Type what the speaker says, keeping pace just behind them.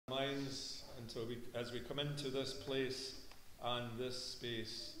as we come into this place and this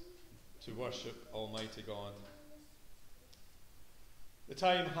space to worship Almighty God. The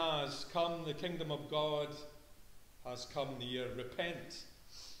time has come, the kingdom of God has come near. Repent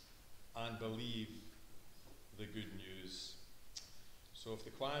and believe the good news. So if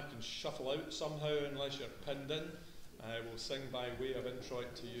the choir can shuffle out somehow, unless you're pinned in, we'll sing by way of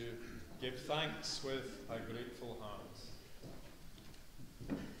introit to you. Give thanks with a grateful heart.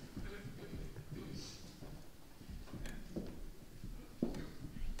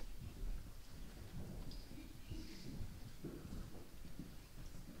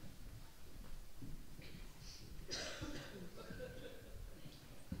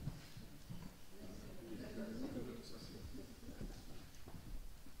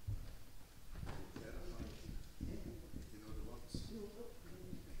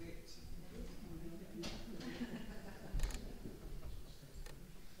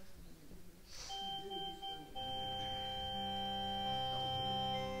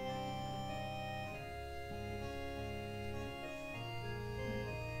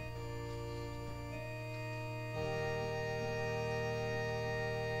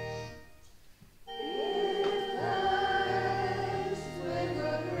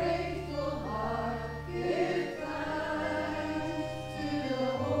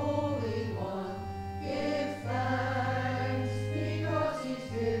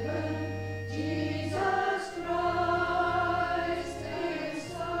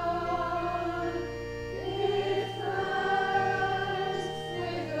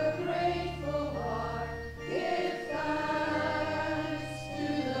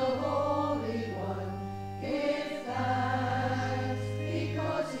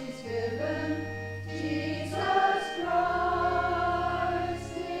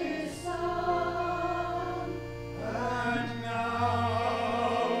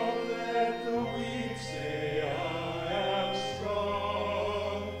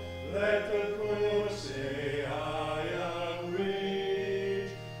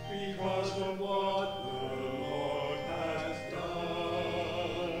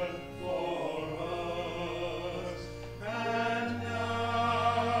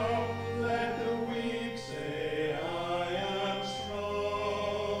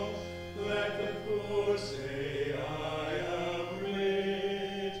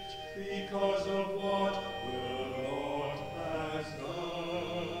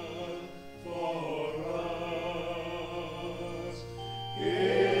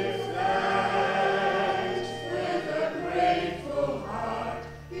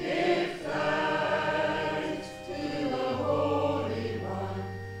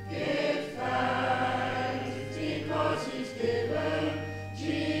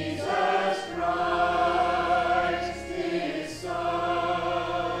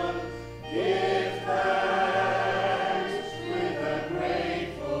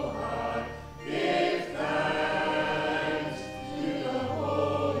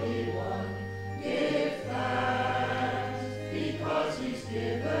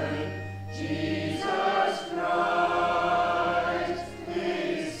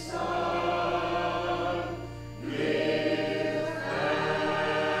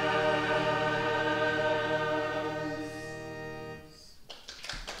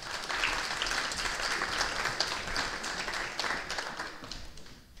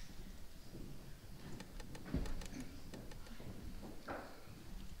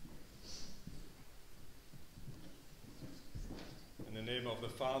 In the name of the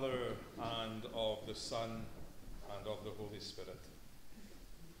Father, and of the Son, and of the Holy Spirit.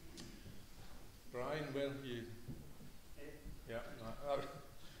 Brian, where are you? Yeah, I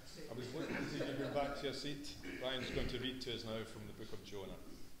was waiting to see you go back to your seat. Brian's going to read to us now from the book of Jonah.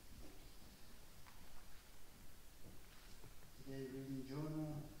 Today reading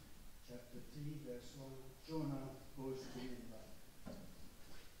Jonah, chapter 3, verse 1. Jonah goes to Nineveh.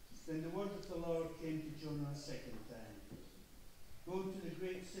 Then the word of the Lord came to Jonah a second time. Go to the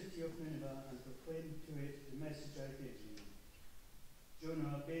great city of Nineveh and proclaim to it the message I give you.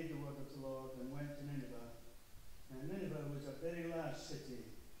 Jonah obeyed the word of the Lord and went to Nineveh. Now Nineveh was a very large city.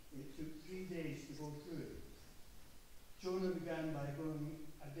 It took 3 days to go through it. Jonah began by going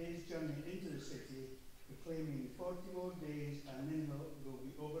a day's journey into the city, proclaiming 40 more days and Nineveh will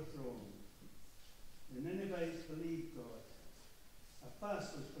be overthrown. The Ninevites believed God. A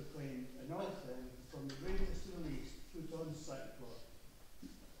fast was proclaimed, and all of them, from the greatest to the least, put on sackcloth.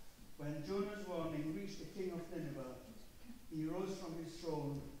 When Jonah's warning reached the king of Nineveh, he rose from his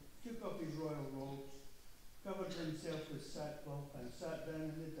throne, took off his royal robes, covered himself with sackcloth, and sat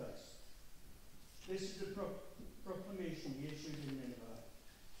down in the dust. This is the proclamation he issued in Nineveh.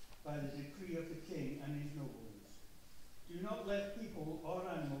 by the decree of the king and his nobles. Do not let people or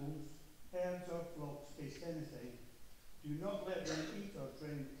animals, herds or flocks taste anything. Do not let them eat or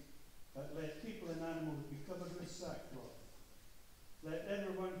drink, but let people and animals be covered with sackcloth. Let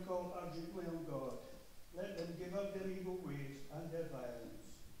everyone call urgently on God. Let them give up their evil ways and their violence.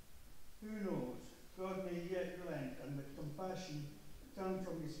 Who knows? God may yet relent and with compassion turn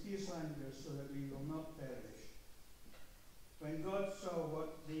from his fierce anger so that we will not perish. When God saw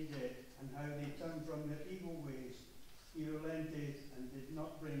what they did and how they turned from their evil ways, he relented and did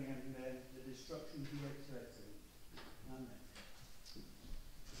not bring on them the destruction he had threatened.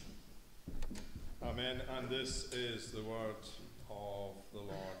 Amen. Amen. And this is the word of the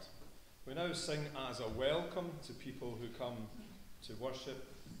Lord. We now sing as a welcome to people who come to worship,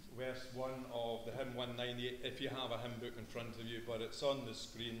 verse 1 of the hymn 198, if you have a hymn book in front of you, but it's on the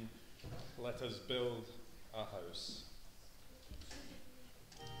screen. Let us build a house.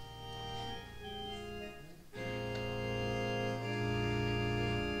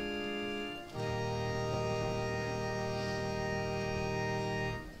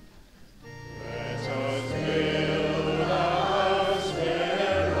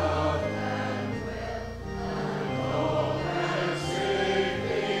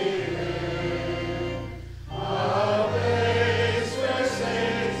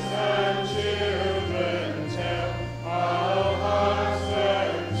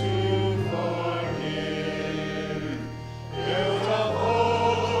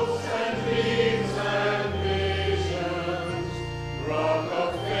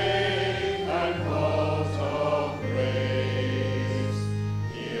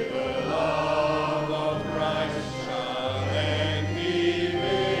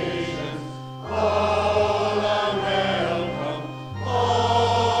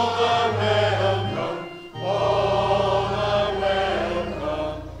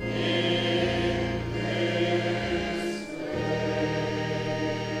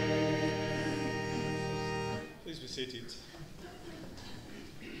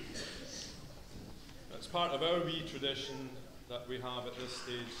 Part of our wee tradition that we have at this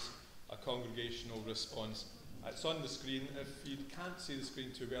stage, a congregational response. It's on the screen. If you can't see the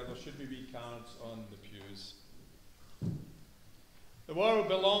screen too well, there should be wee cards on the pews. The world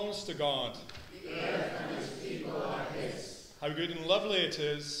belongs to God. The earth and its people are his. How good and lovely it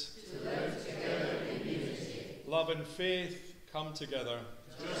is to live together in unity. Love and faith come together.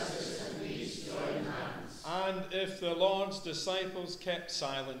 Justice and peace join hands. And if the Lord's disciples kept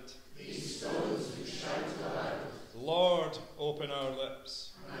silent, these stones would shout aloud. Lord, open our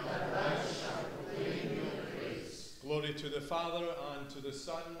lips. And our mouths shall proclaim your praise. Glory to the Father, and to the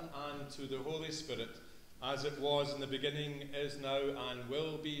Son, and to the Holy Spirit, as it was in the beginning, is now, and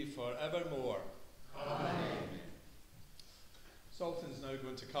will be forevermore. Amen. Sultan's now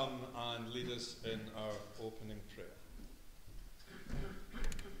going to come and lead us in our opening prayer.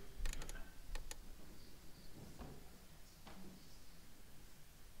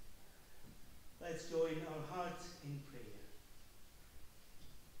 Let's join our hearts in prayer.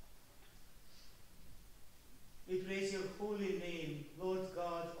 We praise your holy name, Lord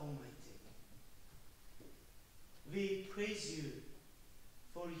God Almighty. We praise you,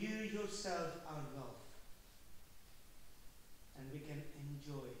 for you yourself are love. And we can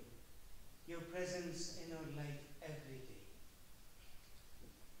enjoy your presence in our life every day.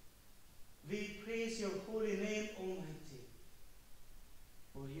 We praise your holy name, Almighty,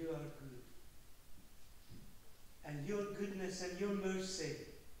 for you are good. And your goodness and your mercy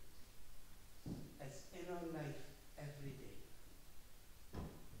is in our life every day.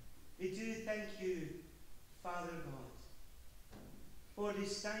 We do thank you, Father God, for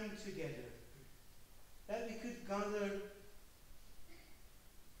this time together, that we could gather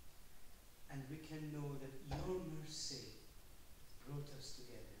and we can know that your mercy brought us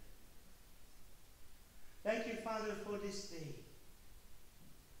together. Thank you, Father, for this day.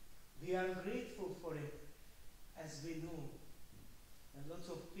 We are grateful for it, as we know that lots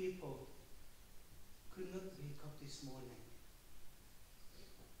of people could not wake up this morning.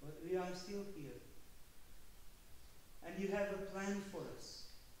 But we are still here. And you have a plan for us.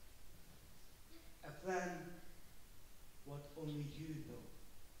 A plan what only you know.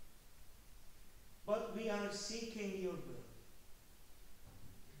 But we are seeking your will.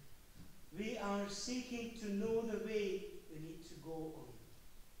 We are seeking to know the way we need to go on.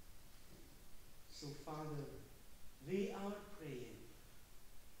 So, Father, we are praying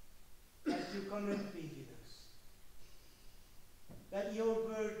that you come and be with us. That your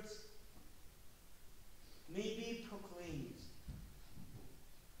word may be proclaimed.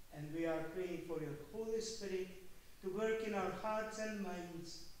 And we are praying for your Holy Spirit to work in our hearts and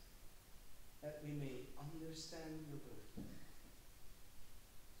minds that we may understand your word,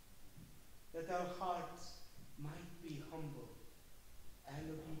 that our hearts might be humble and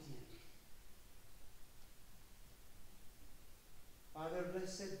obedient. Father,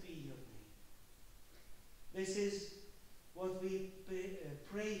 blessed be your name. This is what we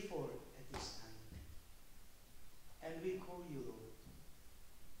pray for at this time. And we call you, Lord,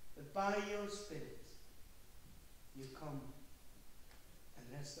 that by your Spirit you come and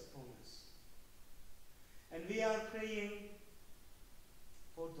rest upon us. And we are praying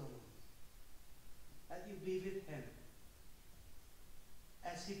for Donald, that you be with him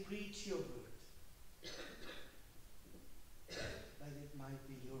as he preach your word, that it might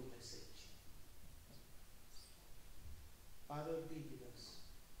be your message. Father, be with us.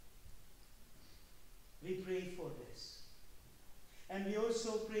 We pray for this. And we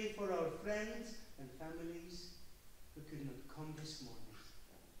also pray for our friends and families who could not come this morning.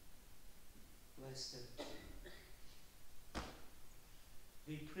 Bless them.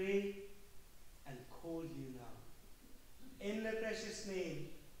 We pray and call you now, in the precious name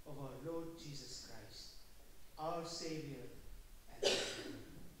of our Lord Jesus Christ, our Saviour and Savior.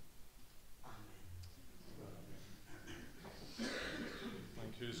 Amen.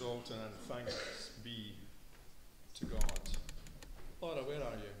 Thank you, Zoltan, and thanks be to God. Laura, where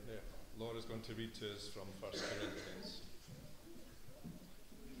are you? There. Laura's going to read to us from 1 Corinthians.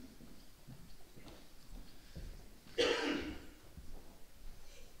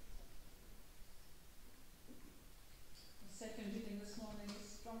 The second reading this morning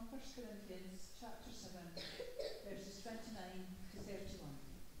is from 1 Corinthians chapter 7, verses 29 to 31.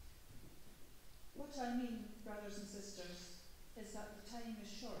 What I mean, brothers and sisters, is that the time is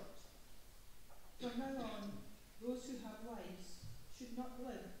short. From now on, those who have wives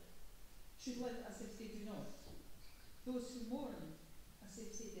should live as if they do not. Those who mourn, as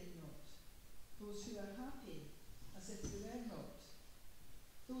if they did not. Those who are happy, as if they were not.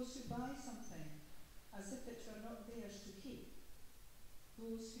 Those who buy something, as if it were not theirs to keep.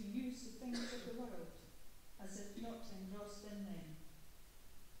 Those who use the things of the world, as if not engrossed in them.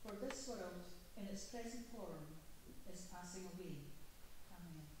 For this world, in its present form, is passing away.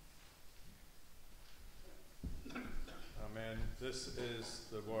 Amen. Amen. This is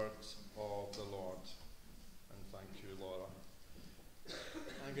the word of the Lord. And thank you, Laura.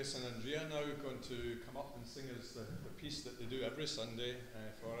 Angus and Andrea now are going to come up and sing us the piece that they do every Sunday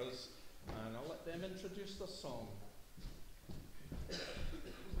for us. And I'll let them introduce the song.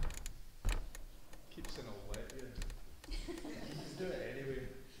 Keep saying I'll let you. Just do it anyway.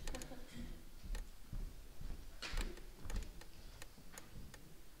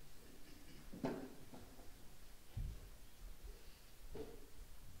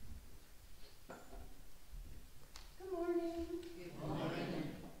 Good morning. Good morning.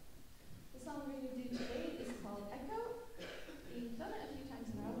 The song we're going to do today is called Echo. We've done it a few times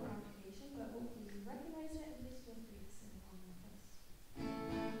in our other congregation, but hopefully you recognize it and please feel free to sing along with us.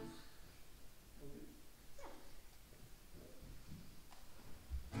 Yeah.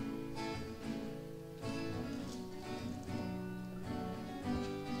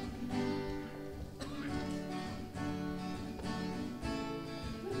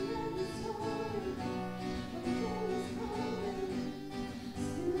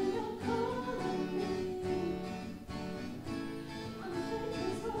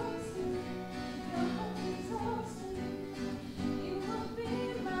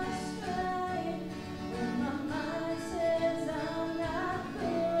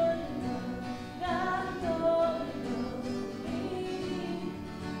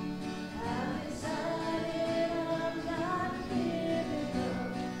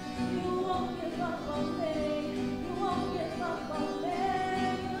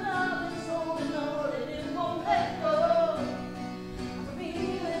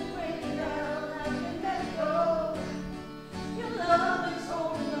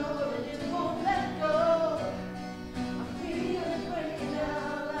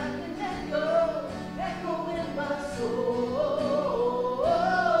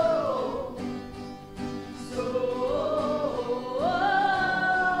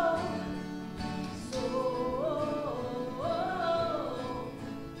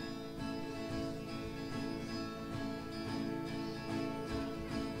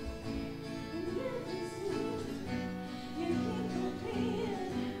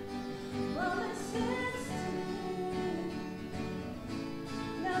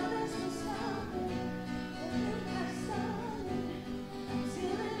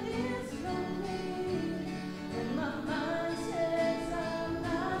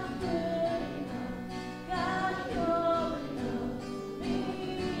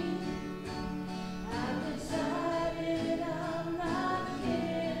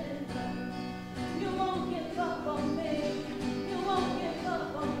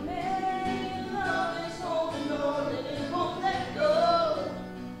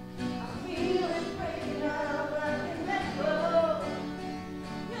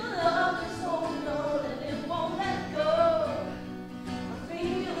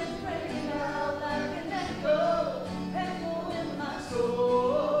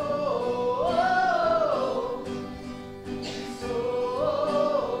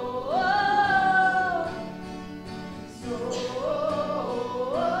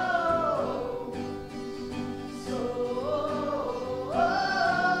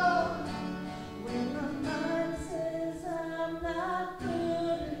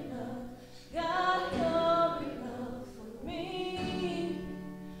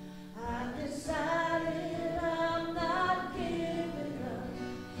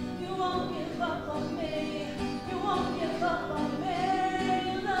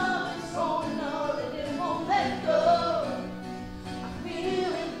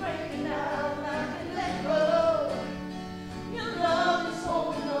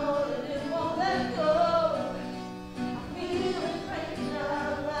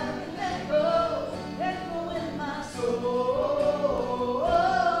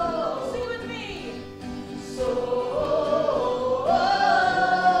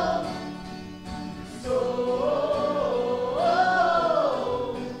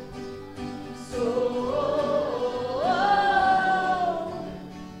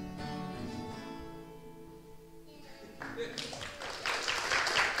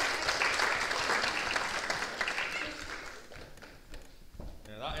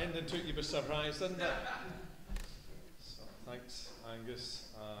 evening took you by surprise, didn't it? So, thanks, Angus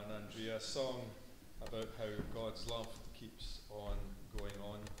and Andrea. A song about how God's love keeps on going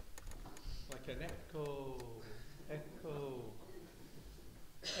on. Like an echo, echo,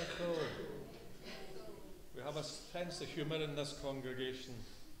 echo. We have a sense of humour in this congregation.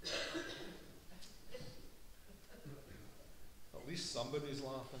 At least somebody's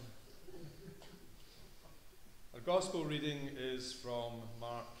laughing. Our gospel reading is from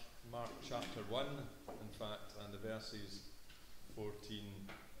Mark chapter 1, in fact, and the verses 14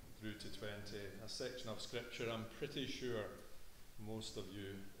 through to 20. A section of scripture I'm pretty sure most of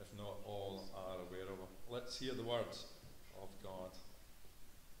you, if not all, are aware of. Let's hear the words of God.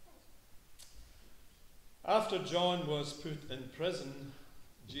 After John was put in prison,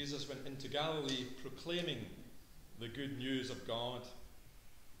 Jesus went into Galilee proclaiming the good news of God.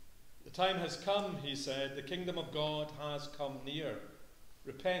 The time has come, he said, the kingdom of God has come near.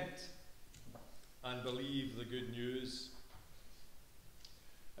 Repent and believe the good news.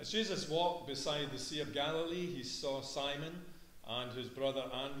 As Jesus walked beside the Sea of Galilee, he saw Simon and his brother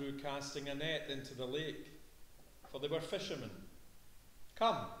Andrew casting a net into the lake, for they were fishermen.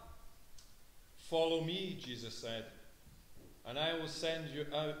 Come, follow me, Jesus said, and I will send you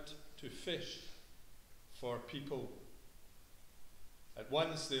out to fish for people. At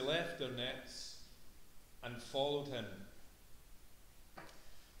once they left their nets and followed him.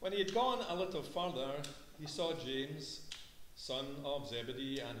 When he had gone a little further, he saw James, son of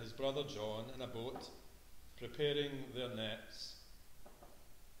Zebedee, and his brother John in a boat, preparing their nets.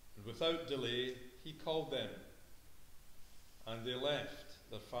 And without delay, he called them, and they left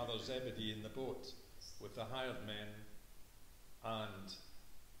their father Zebedee in the boat with the hired men, and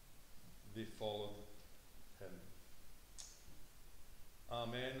they followed him.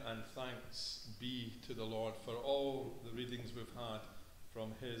 Amen, and thanks be to the Lord for all the readings we've had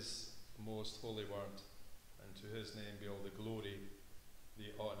from his most holy word, and to his name be all the glory,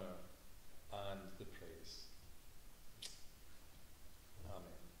 the honour, and the praise. Amen.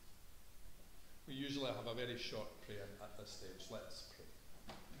 We usually have a very short prayer at this stage. Let's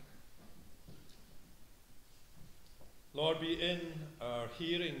pray. Lord, be in our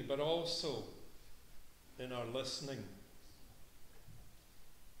hearing, but also in our listening.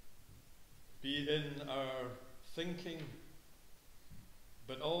 Be in our thinking,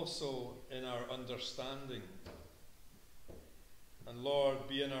 but also in our understanding. And Lord,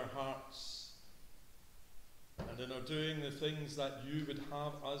 be in our hearts and in our doing the things that you would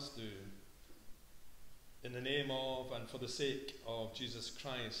have us do, in the name of and for the sake of Jesus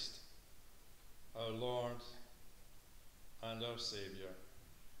Christ, our Lord and our Saviour.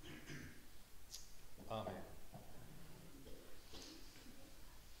 Amen.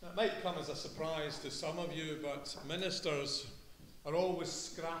 It might come as a surprise to some of you, but ministers are always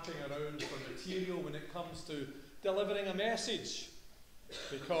scrapping around for material when it comes to delivering a message,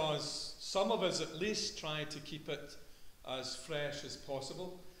 because some of us at least try to keep it as fresh as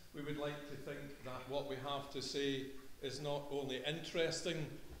possible. We would like to think that what we have to say is not only interesting,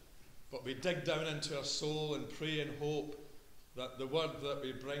 but we dig down into our soul and pray and hope that the word that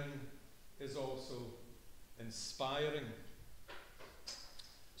we bring is also inspiring.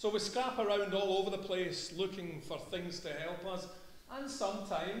 So we scrap around all over the place looking for things to help us, and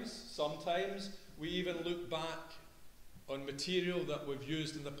sometimes we even look back on material that we've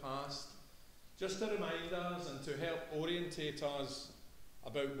used in the past, just to remind us and to help orientate us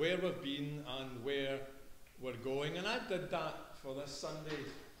about where we've been and where we're going. And I did that for this Sunday.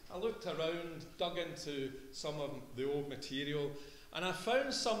 I looked around, dug into some of the old material, and I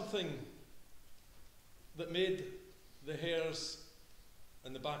found something that made the hairs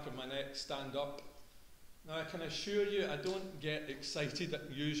in the back of my neck stand up. Now, I can assure you I don't get excited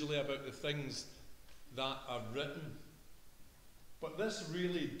usually about the things that are written, but this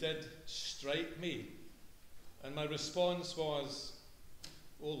really did strike me, and my response was,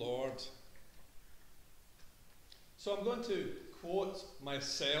 "Oh Lord." So I'm going to quote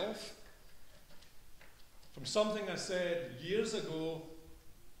myself from something I said years ago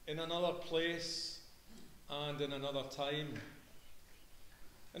in another place and in another time.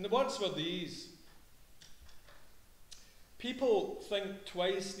 And the words were these: people think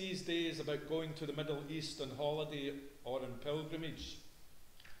twice these days about going to the Middle East on holiday or on pilgrimage.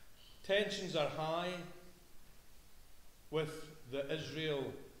 Tensions are high with the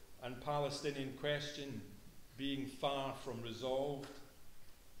Israel and Palestinian question being far from resolved.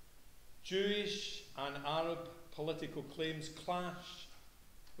 Jewish and Arab political claims clash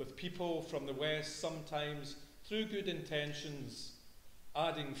with people from the West, sometimes through good intentions,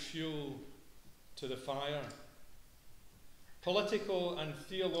 adding fuel to the fire. Political and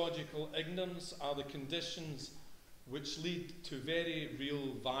theological ignorance are the conditions which lead to very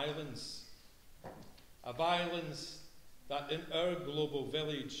real violence. A violence that in our global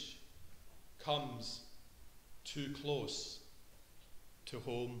village comes too close to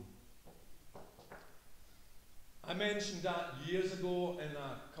home. I mentioned that years ago in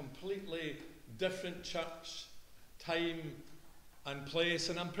a completely different church, time and place,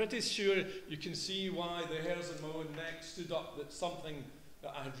 and I'm pretty sure you can see why the hairs on my own neck stood up. That's something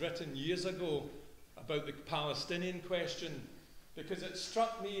that I had written years ago about the Palestinian question, because it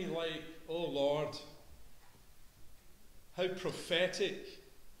struck me like, oh Lord, how prophetic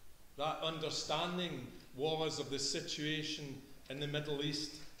that understanding was of the situation in the Middle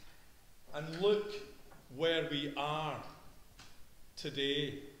East. And look where we are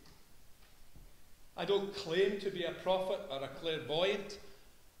today. I don't claim to be a prophet or a clairvoyant,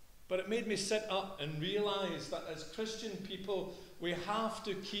 but it made me sit up and realize that as Christian people, we have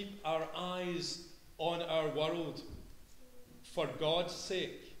to keep our eyes on our world for God's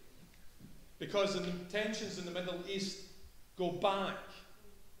sake. Because the tensions in the Middle East go back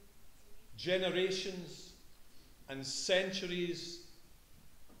generations and centuries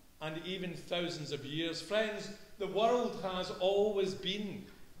and even thousands of years. Friends, the world has always been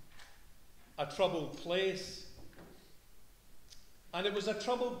a troubled place. And it was a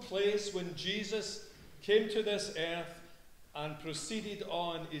troubled place when Jesus came to this earth and proceeded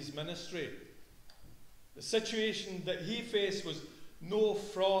on his ministry. The situation that he faced was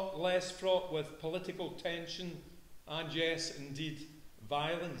less fraught with political tension and, yes, indeed,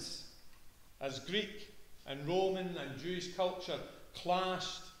 violence. As Greek and Roman and Jewish culture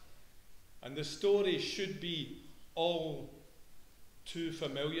clashed, and the story should be all too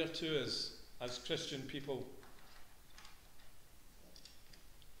familiar to us as Christian people.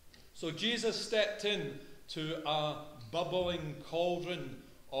 So Jesus stepped in to a bubbling cauldron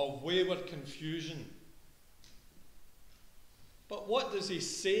of wayward confusion. But what does he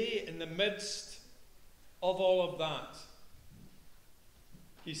say in the midst of all of that?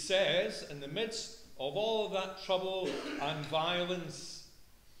 He says, in the midst of all of that trouble and violence,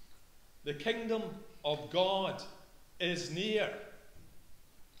 the kingdom of God is near.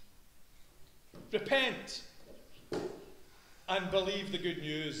 Repent and believe the good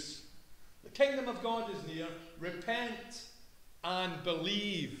news. The kingdom of God is near. Repent and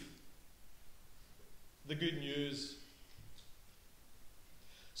believe the good news.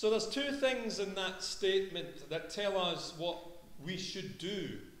 So there's two things in that statement that tell us what we should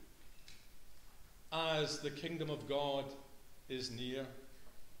do as the kingdom of God is near.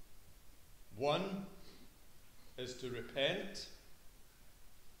 One is to repent,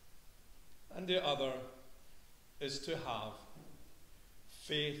 and the other is to have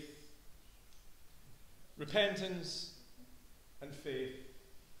faith. Repentance and faith.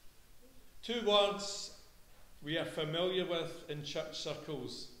 Two words we are familiar with in church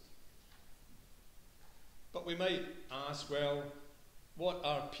circles. But we might ask, well, what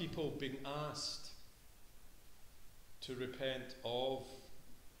are people being asked to repent of?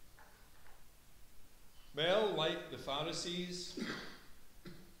 Well, like the Pharisees,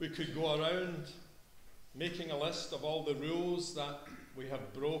 we could go around making a list of all the rules that we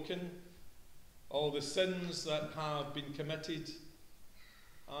have broken, all the sins that have been committed,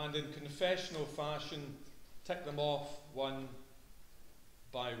 and in confessional fashion, tick them off one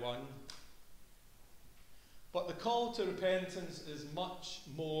by one. But the call to repentance is much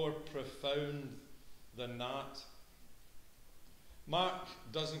more profound than that. Mark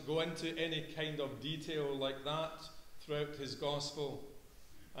doesn't go into any kind of detail like that throughout his gospel,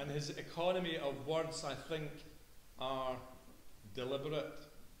 and his economy of words, I think, are deliberate.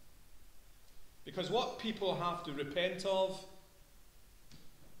 Because what people have to repent of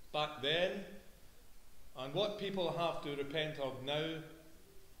back then, and what people have to repent of now,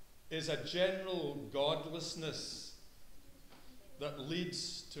 is a general godlessness that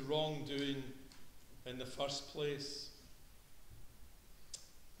leads to wrongdoing in the first place.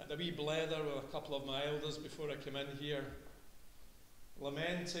 I had a wee blether with a couple of my elders before I came in here,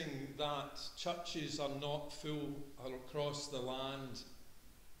 lamenting that churches are not full across the land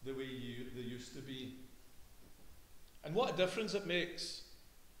the way they used to be. And what a difference it makes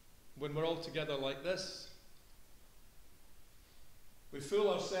when we're all together like this. We fool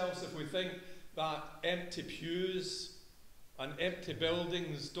ourselves if we think that empty pews and empty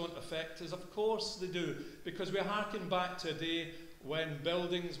buildings don't affect us. Of course they do, because we harken back to a day when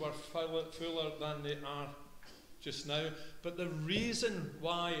buildings were fuller than they are just now. But the reason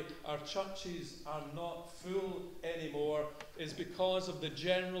why our churches are not full anymore is because of the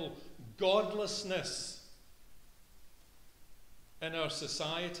general godlessness in our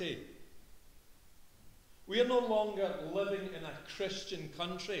society. We are no longer living in a Christian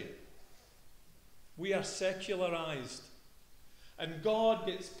country. We are secularized. And God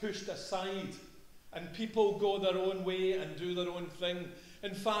gets pushed aside. And people go their own way and do their own thing.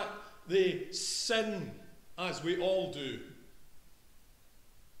 In fact, they sin, as we all do.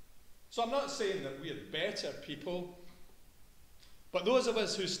 So I'm not saying that we're better people. But those of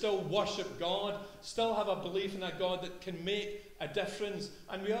us who still worship God, still have a belief in a God that can make a difference,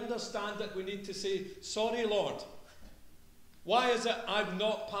 and we understand that we need to say, sorry, Lord, why is it I've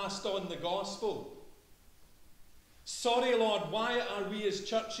not passed on the gospel? Sorry, Lord, why are we as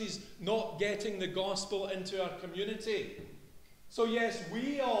churches not getting the gospel into our community? So yes,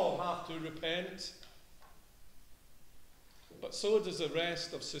 we all have to repent, but so does the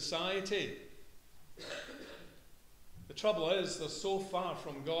rest of society. The trouble is, they're so far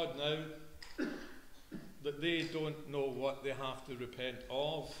from God now that they don't know what they have to repent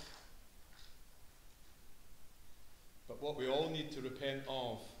of. But what we all need to repent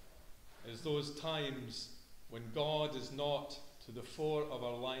of is those times when God is not to the fore of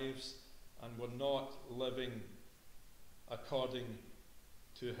our lives and we're not living according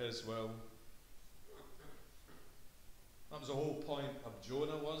to his will. That was the whole point of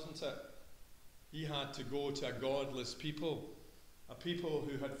Jonah, wasn't it? He had to go to a godless people, a people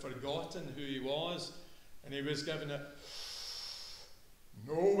who had forgotten who he was, and he was given it.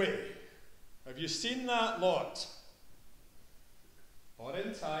 No way. Have you seen that lot? Or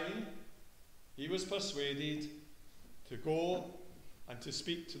in time, he was persuaded to go and to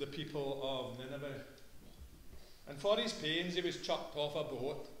speak to the people of Nineveh. And for his pains, he was chucked off a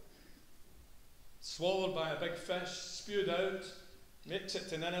boat, swallowed by a big fish, spewed out, makes it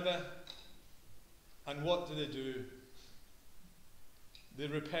to Nineveh. And what do? They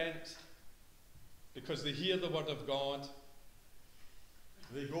repent because they hear the word of God.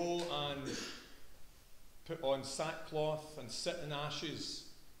 They go and put on sackcloth and sit in ashes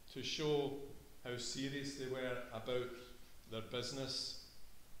to show how serious they were about their business.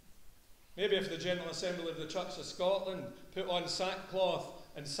 Maybe if the General Assembly of the Church of Scotland put on sackcloth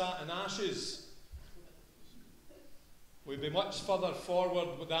and sat in ashes, we'd be much further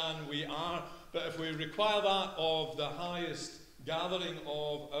forward than we are. But if we require that of the highest gathering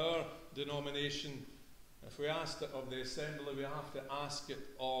of our denomination, if we ask it of the assembly, we have to ask it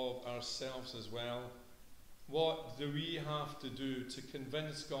of ourselves as well. What do we have to do to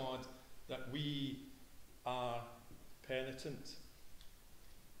convince God that we are penitent?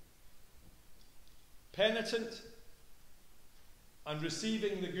 Penitent and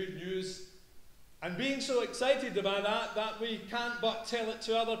receiving the good news and being so excited about that we can't but tell it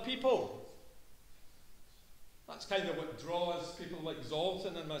to other people. That's kind of what draws people like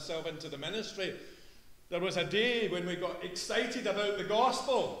Zoltan and myself into the ministry. There was a day when we got excited about the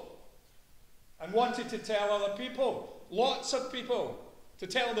gospel and wanted to tell other people, lots of people, to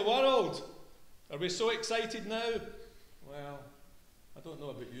tell the world. Are we so excited now? Well, I don't know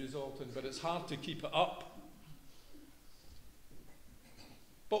about you, Zoltan, but it's hard to keep it up.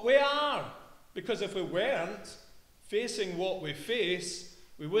 But we are, because if we weren't facing what we face,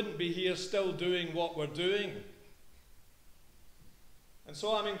 we wouldn't be here still doing what we're doing. And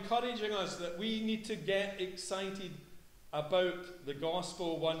so I'm encouraging us that we need to get excited about the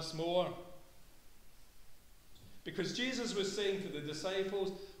gospel once more. Because Jesus was saying to the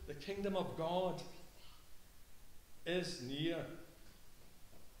disciples, the kingdom of God is near.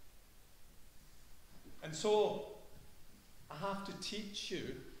 And so I have to teach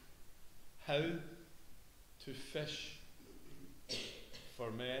you how to fish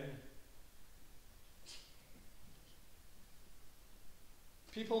for men.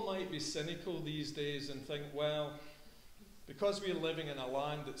 People might be cynical these days and think, well, because we're living in a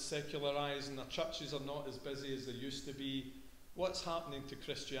land that's secularized and the churches are not as busy as they used to be, what's happening to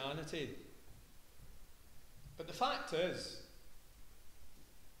Christianity? But the fact is,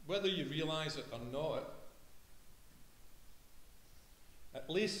 whether you realize it or not, at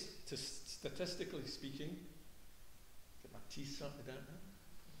least statistically speaking, get my teeth sorted out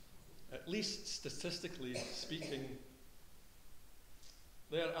now. At least statistically speaking,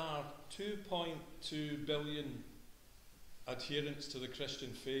 there are 2.2 billion adherents to the Christian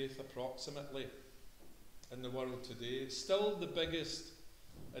faith, approximately, in the world today. It's still the biggest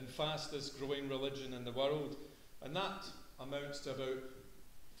and fastest growing religion in the world, and that amounts to about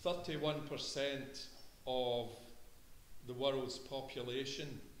 31% of the world's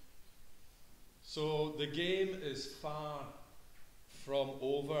population. So the game is far from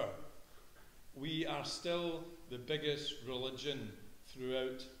over. We are still the biggest religion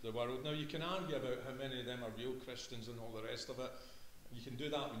throughout the world. Now, you can argue about how many of them are real Christians and all the rest of it. You can do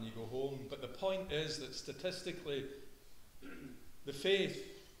that when you go home. But the point is that statistically, the faith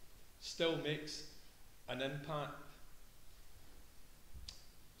still makes an impact.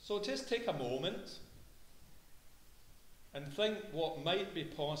 So just take a moment and think what might be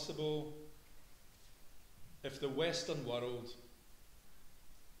possible if the Western world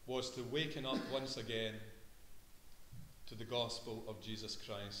was to waken up once again to the gospel of Jesus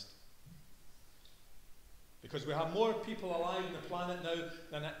Christ. Because we have more people alive on the planet now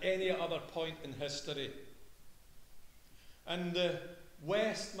than at any other point in history. And the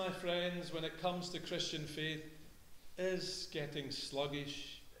West, my friends, when it comes to Christian faith, is getting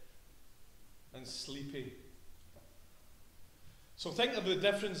sluggish and sleepy. So think of the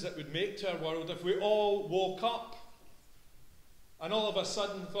difference it would make to our world if we all woke up and all of a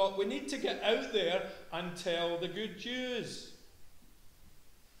sudden thought, we need to get out there and tell the good news.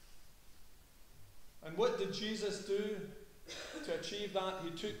 And what did Jesus do to achieve that?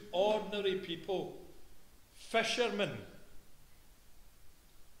 He took ordinary people, fishermen,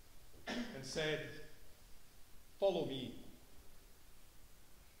 and said, follow me,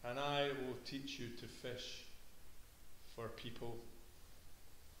 and I will teach you to fish for people.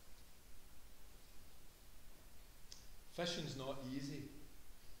 Fishing's not easy,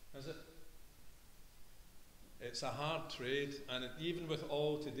 is it? It's a hard trade, and even with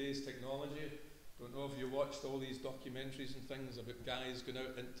all today's technology, don't know if you watched all these documentaries and things about guys going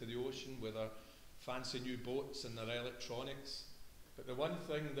out into the ocean with their fancy new boats and their electronics. But the one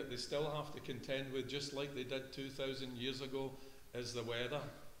thing that they still have to contend with, just like they did 2,000 years ago, is the weather.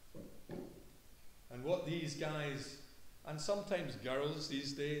 And what these guys, and sometimes girls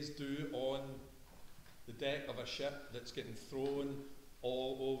these days, do on the deck of a ship that's getting thrown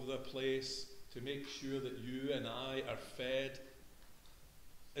all over the place to make sure that you and I are fed,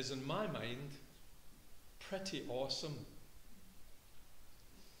 is, in my mind, pretty awesome.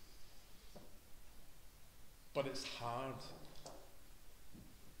 But it's hard.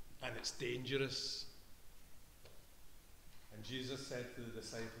 And it's dangerous. And Jesus said to the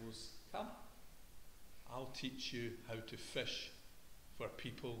disciples, come, I'll teach you how to fish for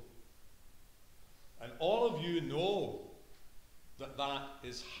people. And all of you know that that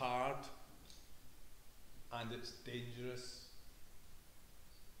is hard and it's dangerous.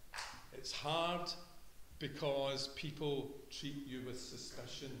 It's hard because people treat you with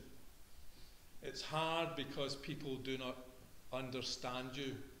suspicion. It's hard because people do not understand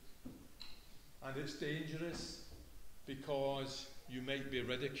you. And it's dangerous because you might be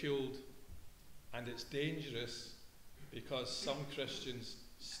ridiculed. And it's dangerous because some Christians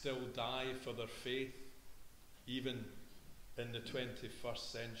still die for their faith, even in the 21st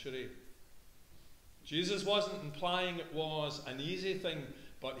century. Jesus wasn't implying it was an easy thing,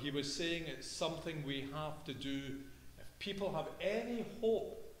 but he was saying it's something we have to do. If people have any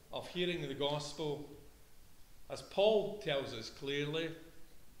hope of hearing the gospel, as Paul tells us clearly,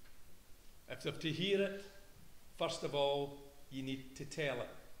 if they're to hear it, first of all, you need to tell it.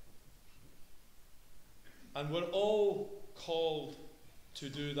 And we're all called to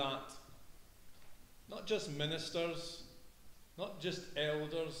do that. Not just ministers, not just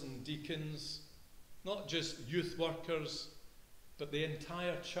elders and deacons, not just youth workers, but the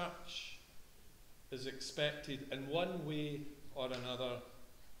entire church is expected in one way or another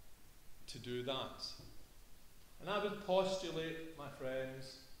to do that. And I would postulate, my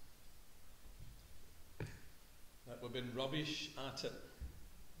friends, that we've been rubbish at it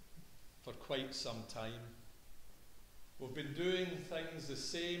for quite some time. We've been doing things the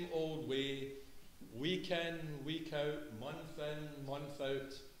same old way, week in, week out, month in, month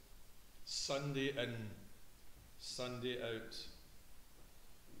out, Sunday in, Sunday out.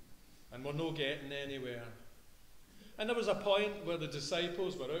 And we're not getting anywhere. And there was a point where the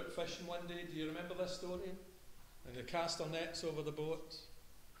disciples were out fishing one day. Do you remember this story? And they cast their nets over the boat.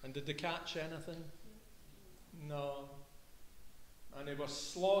 And did they catch anything? No. And they were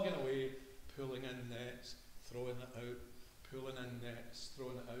slogging away, pulling in nets, throwing it out, pulling in nets,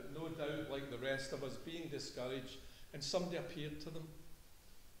 throwing it out. No doubt, like the rest of us, being discouraged. And somebody appeared to them.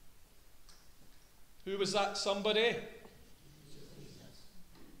 Who was that somebody?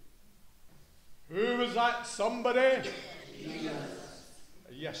 Who was that somebody? Jesus.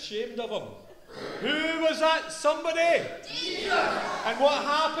 Are you ashamed of him? Who was that somebody? Jesus. And what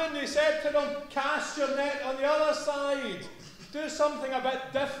happened? He said to them, cast your net on the other side. Do something a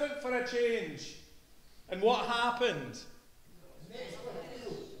bit different for a change. And what happened?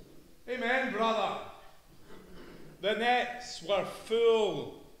 Amen, brother. The nets were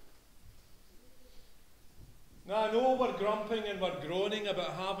full. Now, I know we're grumping and we're groaning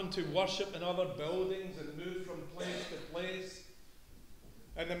about having to worship in other buildings and move from place to place.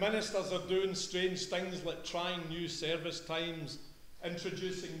 And the ministers are doing strange things like trying new service times,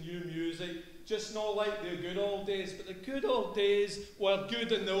 introducing new music, just not like the good old days. But the good old days were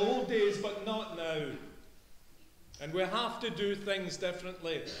good in the old days, but not now. And we have to do things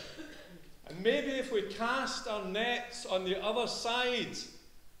differently. And maybe if we cast our nets on the other side,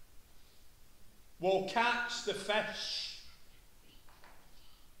 we'll catch the fish.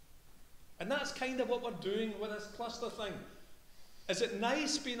 And that's kind of what we're doing with this cluster thing. Is it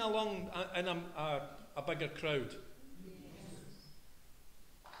nice being along in a bigger crowd?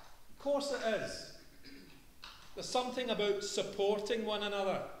 Of course it is. There's something about supporting one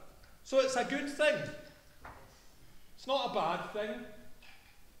another. So it's a good thing. It's not a bad thing.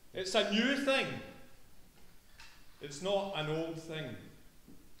 It's a new thing. It's not an old thing.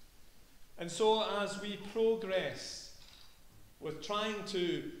 And so as we progress with trying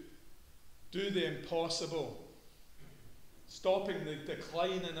to do the impossible, stopping the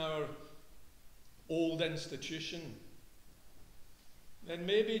decline in our old institution, then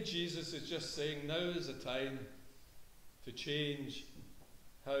maybe Jesus is just saying, now is the time to change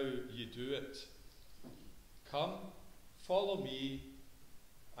how you do it. Come, follow me,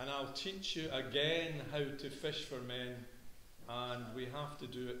 and I'll teach you again how to fish for men, and we have to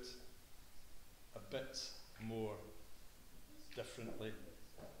do it a bit more differently.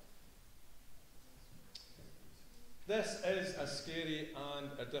 This is a scary and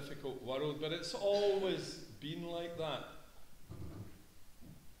a difficult world, but it's always been like that.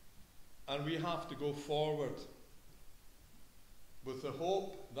 And we have to go forward with the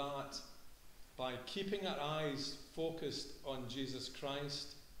hope that by keeping our eyes focused on Jesus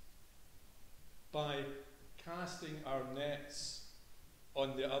Christ, by casting our nets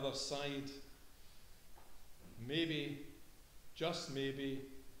on the other side, maybe, just maybe,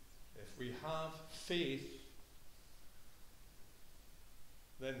 if we have faith,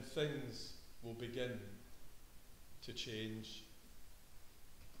 then things will begin to change.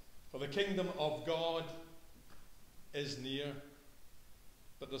 For the kingdom of God is near,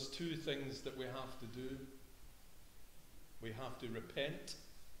 but there's two things that we have to do. We have to repent,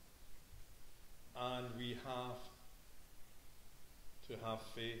 and we have to have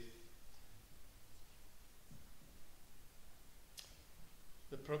faith.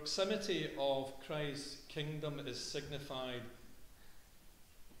 The proximity of Christ's kingdom is signified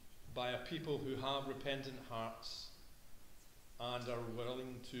by a people who have repentant hearts and are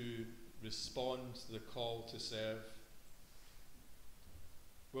willing to respond to the call to serve.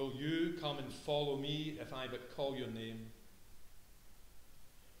 Will you come and follow me if I but call your name?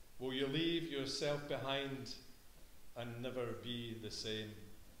 Will you leave yourself behind and never be the same?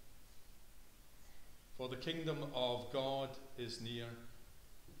 For the kingdom of God is near.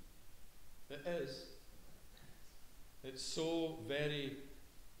 It is. It's so very,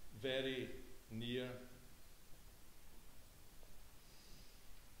 very near.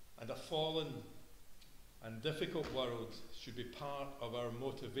 And a fallen and difficult world should be part of our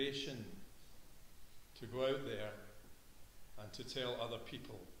motivation to go out there and to tell other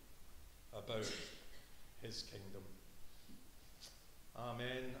people about his kingdom.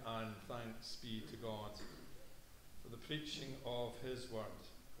 Amen, and thanks be to God for the preaching of his word,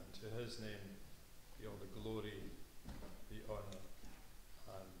 and to his name be all the glory, the honour,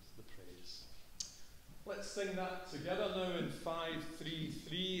 and the praise. Let's sing that together now in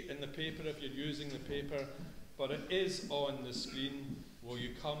 533 in the paper if you're using the paper, but it is on the screen. Will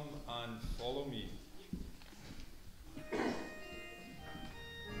you come and follow me?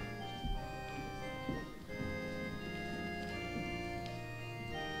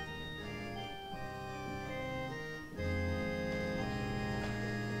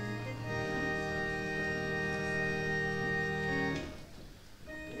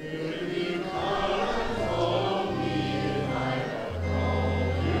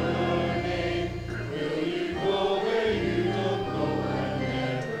 Will you go where you don't know and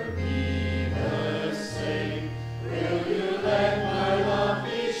never be the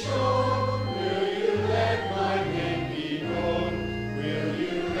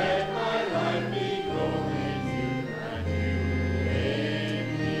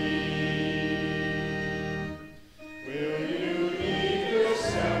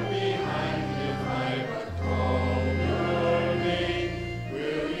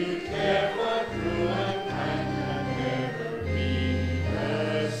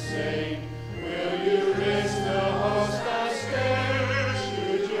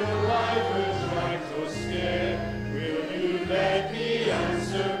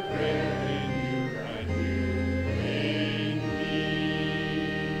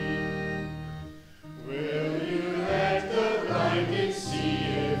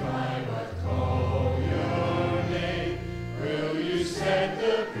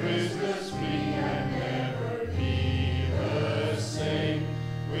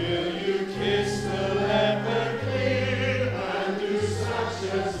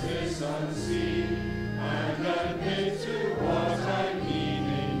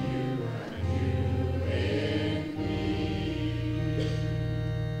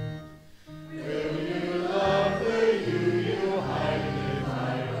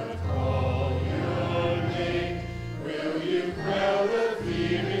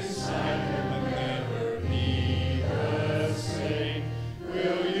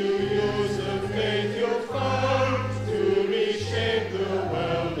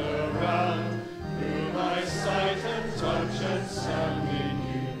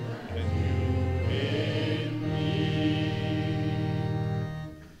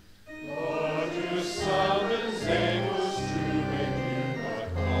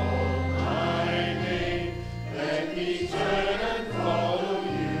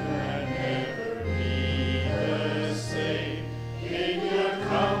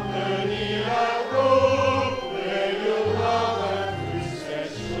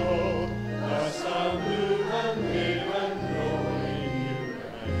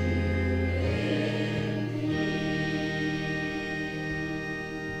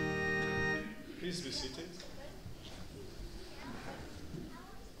Please be seated.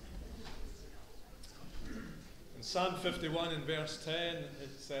 In Psalm 51 in verse 10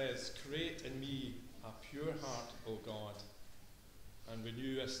 it says, "Create in me a pure heart, O God, and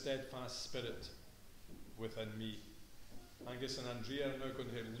renew a steadfast spirit within me." Angus and Andrea are now going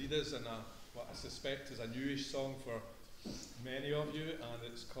to lead us in what I suspect is a newish song for many of you, and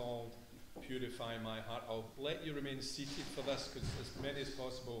it's called "Purify My Heart." I'll let you remain seated for this because as many as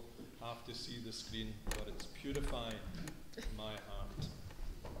possible have to see the screen, but it's "Purify My Heart."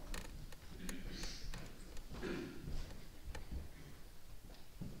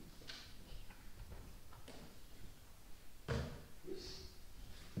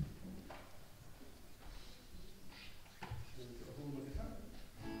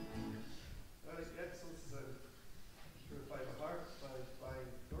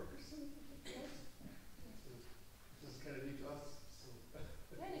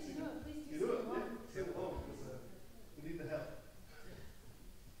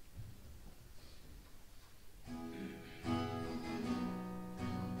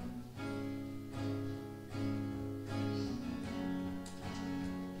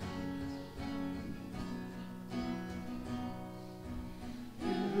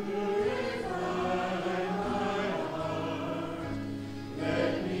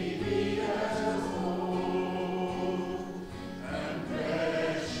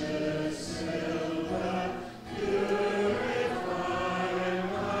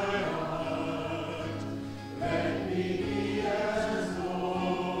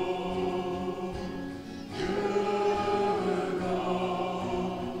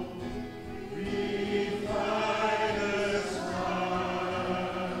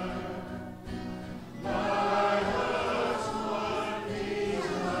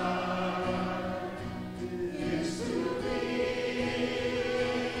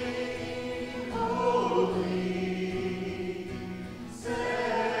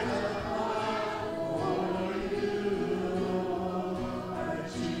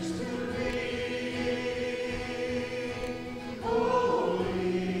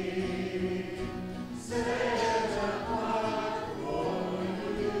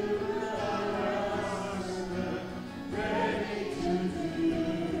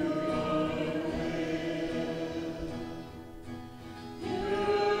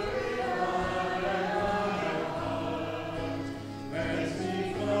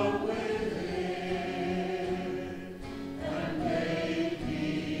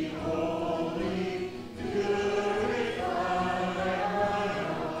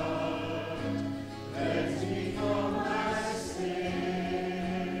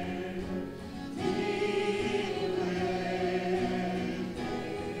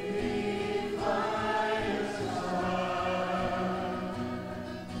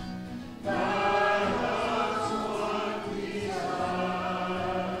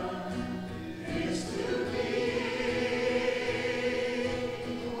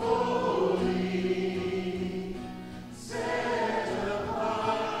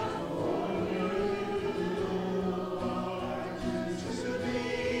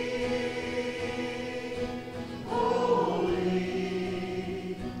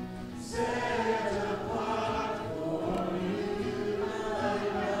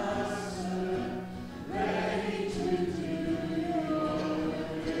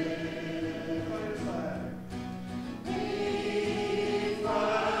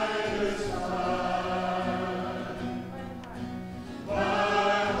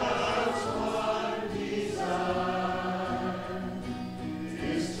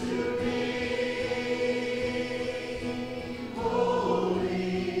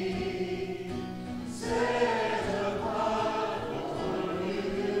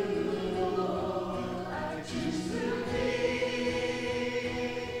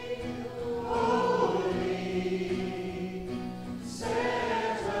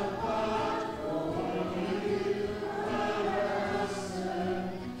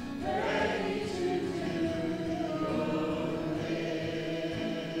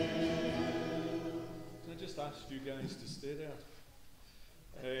 You guys to stay there.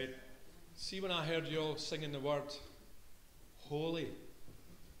 See, when I heard you all singing the word holy,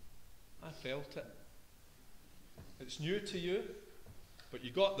 I felt it. It's new to you, but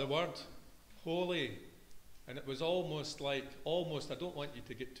you got the word holy, and it was almost, I don't want you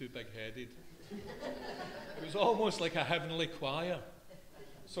to get too big-headed. It was almost like a heavenly choir.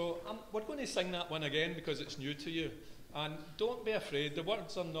 So we're going to sing that one again because it's new to you. And don't be afraid, the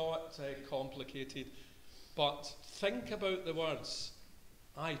words are not complicated. But think about the words.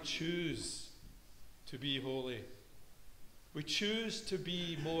 I choose to be holy. We choose to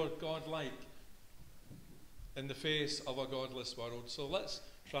be more God-like. in the face of a godless world. So let's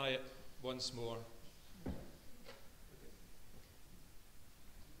try it once more.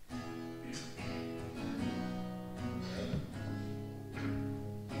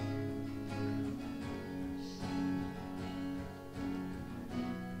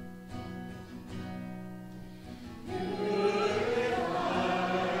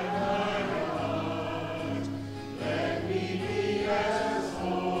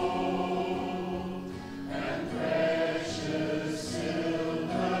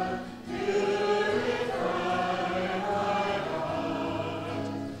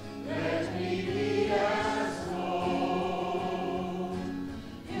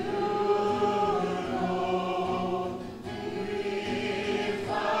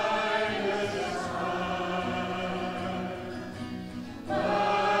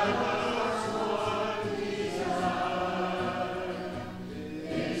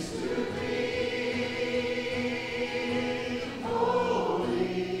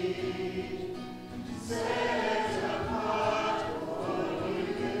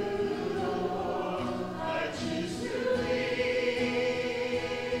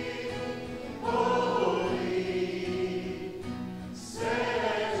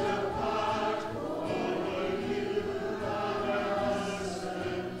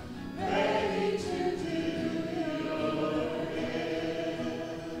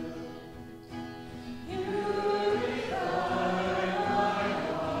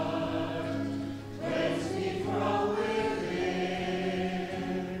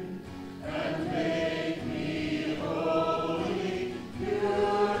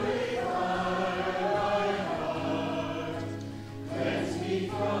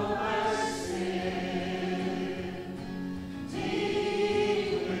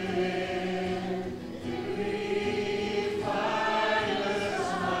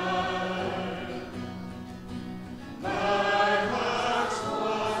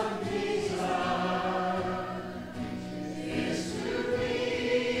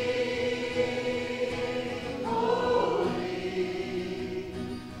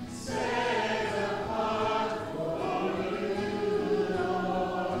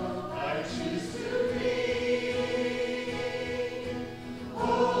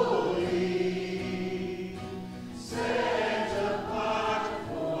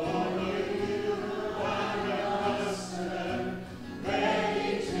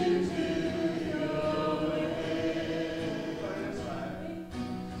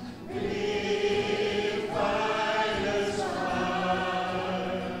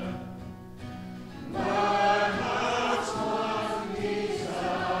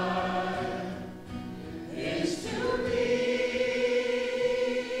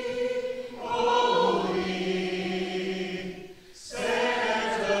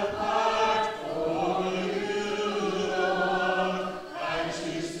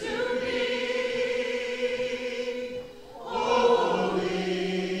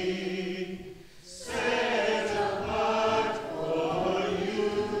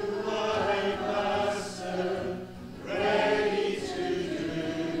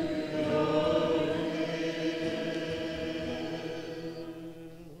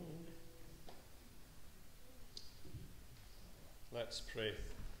 Let's pray.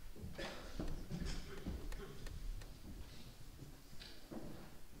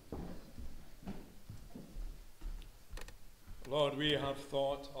 Lord, we have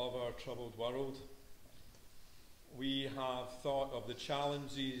thought of our troubled world. We have thought of the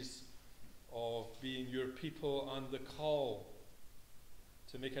challenges of being your people and the call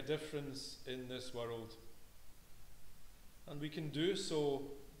to make a difference in this world. And we can do so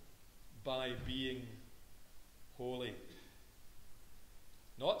by being holy.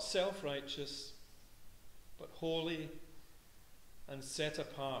 Not self-righteous, but holy and set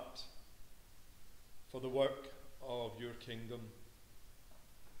apart for the work of your kingdom.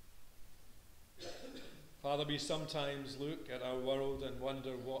 Father, we sometimes look at our world and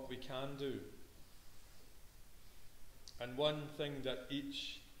wonder what we can do. And one thing that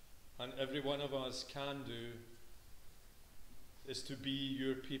each and every one of us can do is to be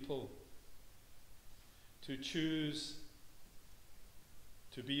your people, to choose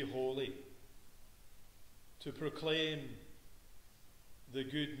to be holy, to proclaim the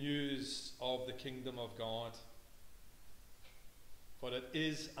good news of the kingdom of God. For it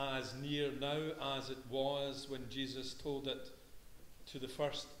is as near now as it was when Jesus told it to the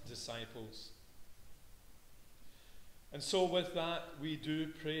first disciples. And so with that, we do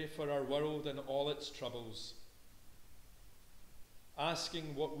pray for our world and all its troubles,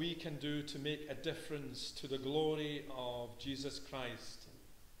 asking what we can do to make a difference to the glory of Jesus Christ.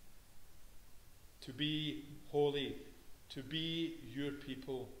 to be holy, to be your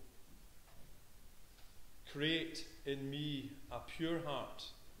people. Create in me a pure heart,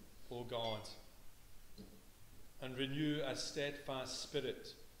 O God, and renew a steadfast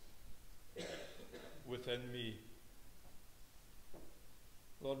spirit within me.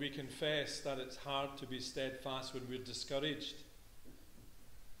 Lord, we confess that it's hard to be steadfast when we're discouraged,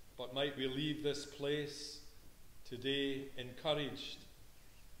 but might we leave this place today encouraged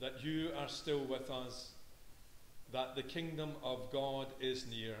that you are still with us, that the kingdom of God is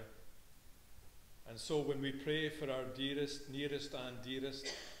near. And so when we pray for our dearest, nearest and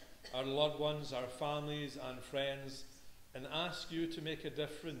dearest, our loved ones, our families and friends, and ask you to make a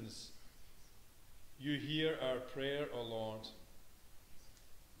difference, you hear our prayer, O Lord.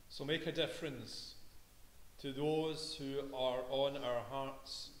 So make a difference to those who are on our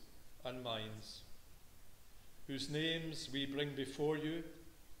hearts and minds, whose names we bring before you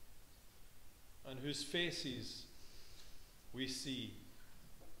and whose faces we see.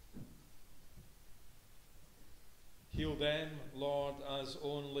 Heal them, Lord, as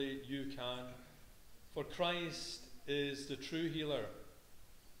only you can, for Christ is the true healer,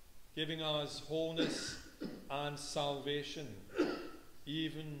 giving us wholeness and salvation,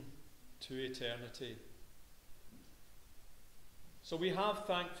 even to eternity. So we have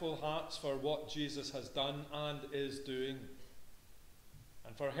thankful hearts for what Jesus has done and is doing,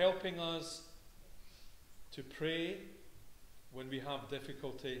 and for helping us to pray when we have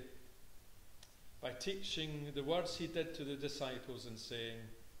difficulty, by teaching the words he did to the disciples and saying,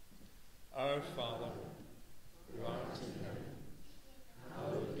 Our Father, who art in heaven,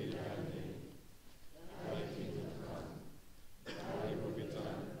 hallowed be thy name. Thy kingdom come, thy will be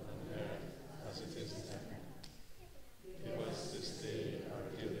done on earth as it is in heaven. Give us this day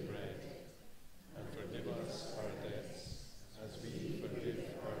our daily bread, and forgive us our debts, as we forgive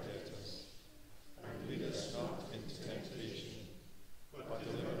our debtors. And lead us not into temptation, but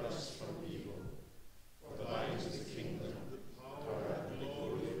deliver us from evil. For thine is the kingdom, the power, and the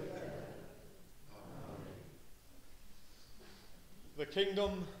glory forever. Amen. The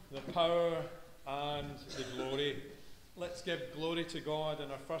kingdom, the power, and the glory. Let's give glory to God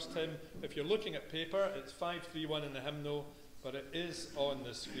in our first hymn. If you're looking at paper, it's 531 in the hymnal, but it is on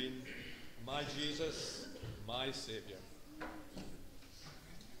the screen. My Jesus, my Saviour.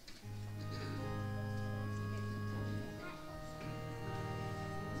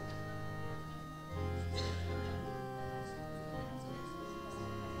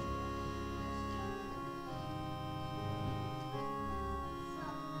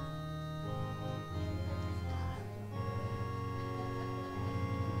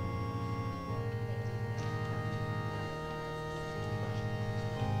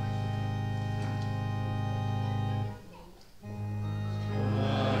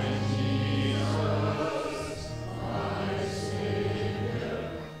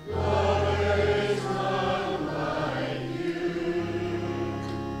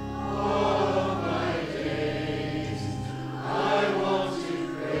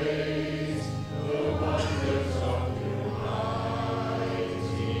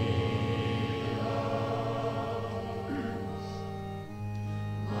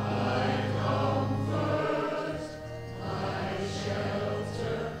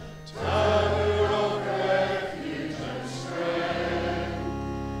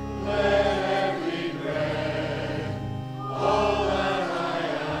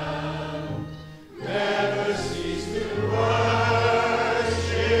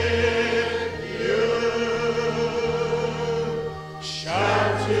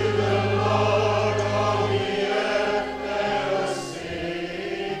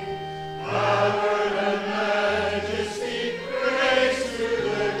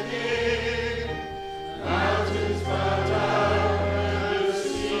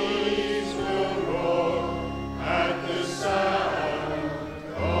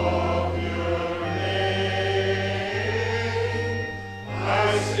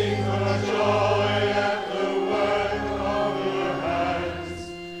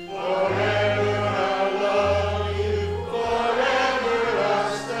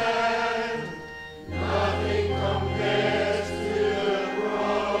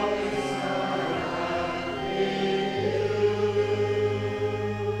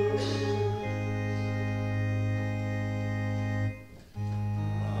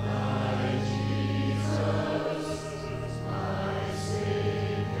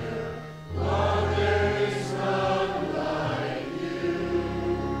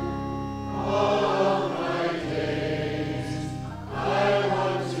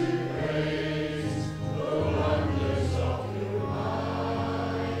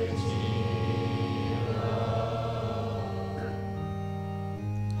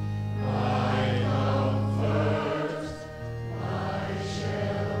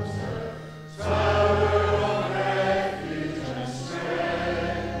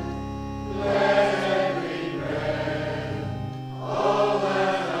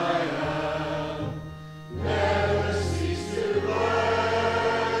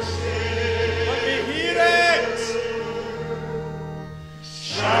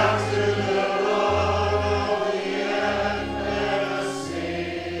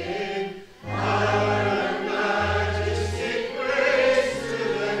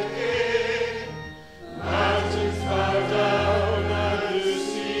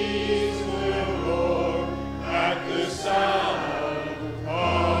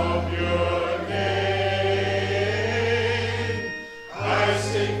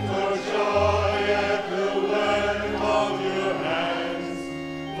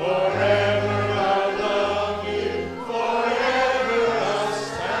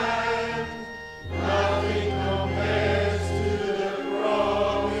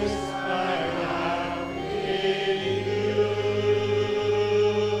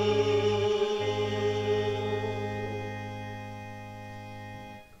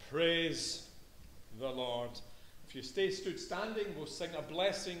 If you stay stood standing, we'll sing a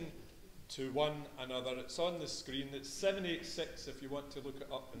blessing to one another. It's on the screen. It's 786 if you want to look it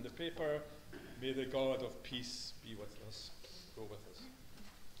up in the paper. May the God of peace be with us. Go with us.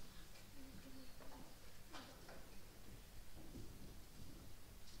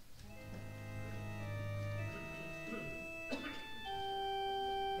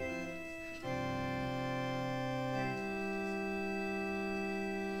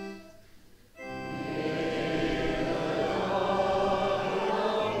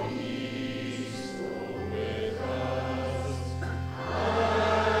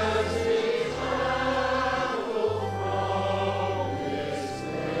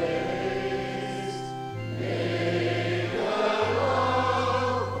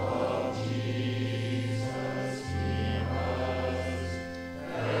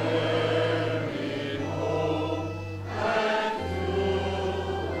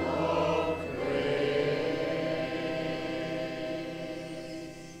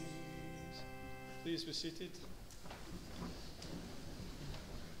 Please be seated.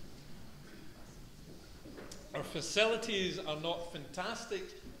 Our facilities are not fantastic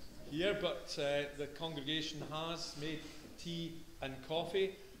here, but the congregation has made tea and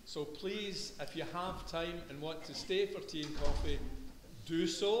coffee. So please, if you have time and want to stay for tea and coffee, do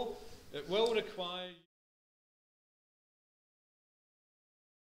so. It will require